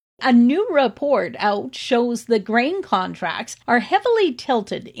A new report out shows the grain contracts are heavily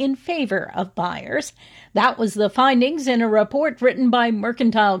tilted in favor of buyers. That was the findings in a report written by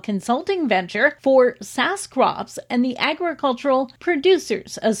Mercantile Consulting Venture for SAS Crops and the Agricultural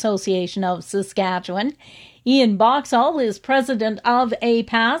Producers Association of Saskatchewan. Ian Boxall is president of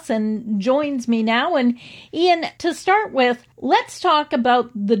APAS and joins me now. And Ian, to start with, let's talk about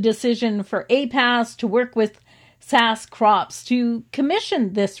the decision for APAS to work with SAS Crops to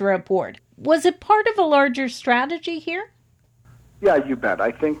commission this report. Was it part of a larger strategy here? Yeah, you bet.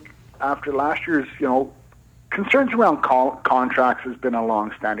 I think after last year's, concerns around contracts has been a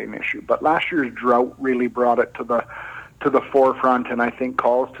long-standing issue, but last year's drought really brought it to the forefront, and I think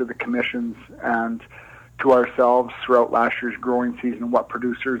calls to the commissions and to ourselves throughout last year's growing season, what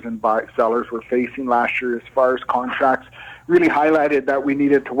producers and sellers were facing last year as far as contracts, really highlighted that we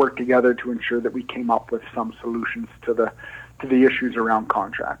needed to work together to ensure that we came up with some solutions to the issues around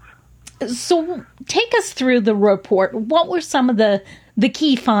contracts. So take us through the report. What were some of the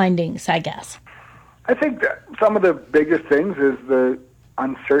key findings, I guess? I think that some of the biggest things is the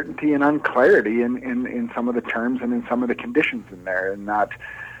uncertainty and unclarity in some of the terms and in some of the conditions in there, and that,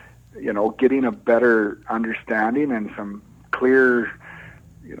 getting a better understanding and some clear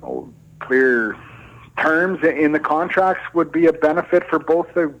terms in the contracts would be a benefit for both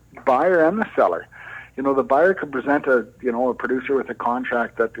the buyer and the seller. The buyer could present a producer with a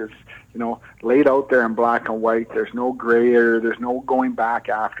contract that is, laid out there in black and white. There's no gray area. There's no going back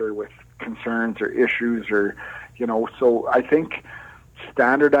after with concerns or issues so I think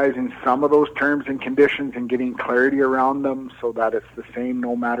standardizing some of those terms and conditions and getting clarity around them so that it's the same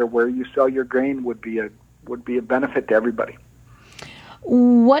no matter where you sell your grain would be a benefit to everybody.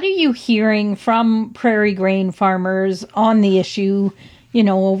 What are you hearing from prairie grain farmers on the issue,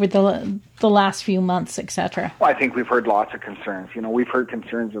 over the last few months, etc.? Well, I think we've heard lots of concerns. We've heard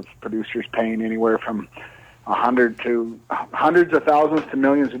concerns of producers paying anywhere from hundreds of thousands to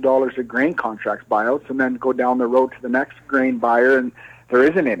millions of dollars of grain contracts buyouts, and then go down the road to the next grain buyer, and there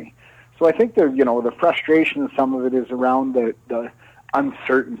isn't any. So I think the frustration of some of it is around the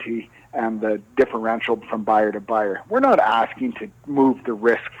uncertainty and the differential from buyer to buyer. We're not asking to move the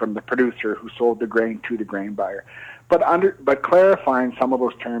risk from the producer who sold the grain to the grain buyer, but clarifying some of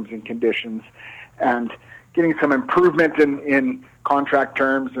those terms and conditions and getting some improvement in contract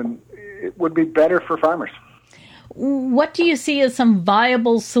terms, and it would be better for farmers. What do you see as some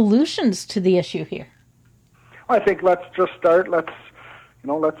viable solutions to the issue here? Well, I think let's just start. Let's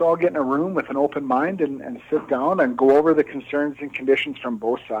all get in a room with an open mind and sit down and go over the concerns and conditions from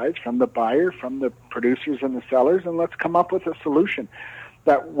both sides, from the buyer, from the producers and the sellers, and let's come up with a solution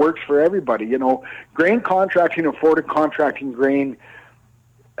that works for everybody. Grain contracting and forward contracting grain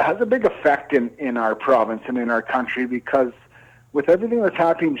has a big effect in our province and in our country, because with everything that's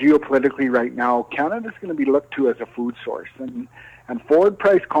happening geopolitically right now, Canada's going to be looked to as a food source. And forward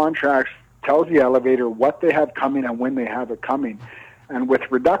price contracts tells the elevator what they have coming and when they have it coming. And with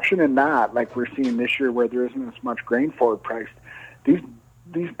reduction in that, like we're seeing this year where there isn't as much grain forward priced, these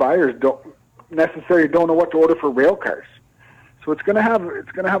buyers don't know what to order for rail cars. So it's going to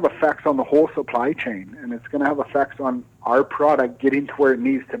have effects on the whole supply chain, and it's going to have effects on our product getting to where it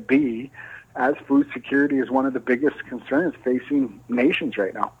needs to be, as food security is one of the biggest concerns facing nations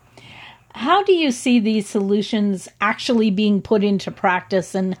right now. How do you see these solutions actually being put into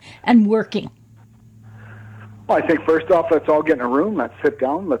practice and working? Well, I think first off, let's all get in a room, let's sit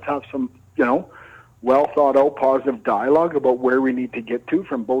down, let's have some, well thought out positive dialogue about where we need to get to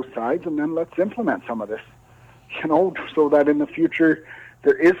from both sides, and then let's implement some of this, so that in the future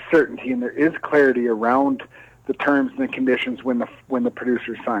there is certainty and there is clarity around the terms and the conditions when the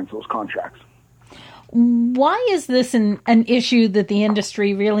producer signs those contracts. Why is this an issue that the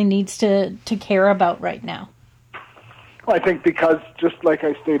industry really needs to care about right now? Well, I think because, just like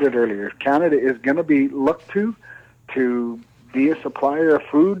I stated earlier, Canada is going to be looked to be a supplier of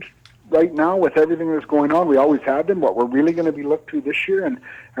food right now with everything that's going on. We always have been, but we're really going to be looked to this year, and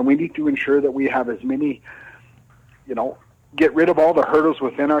we need to ensure that we have as many, get rid of all the hurdles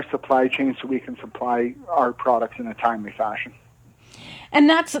within our supply chain so we can supply our products in a timely fashion. And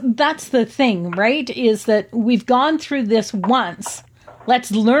that's the thing, right? Is that we've gone through this once.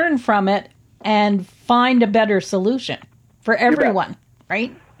 Let's learn from it and find a better solution for everyone,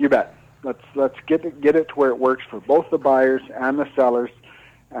 right? You bet. Let's get it to where it works for both the buyers and the sellers,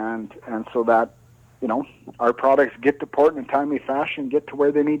 and so that our products get to port in a timely fashion, get to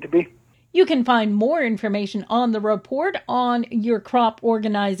where they need to be. You can find more information on the report on your crop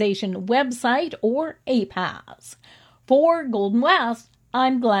organization website or APAS. For Golden West,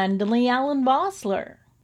 I'm Glendalee Allen Vossler.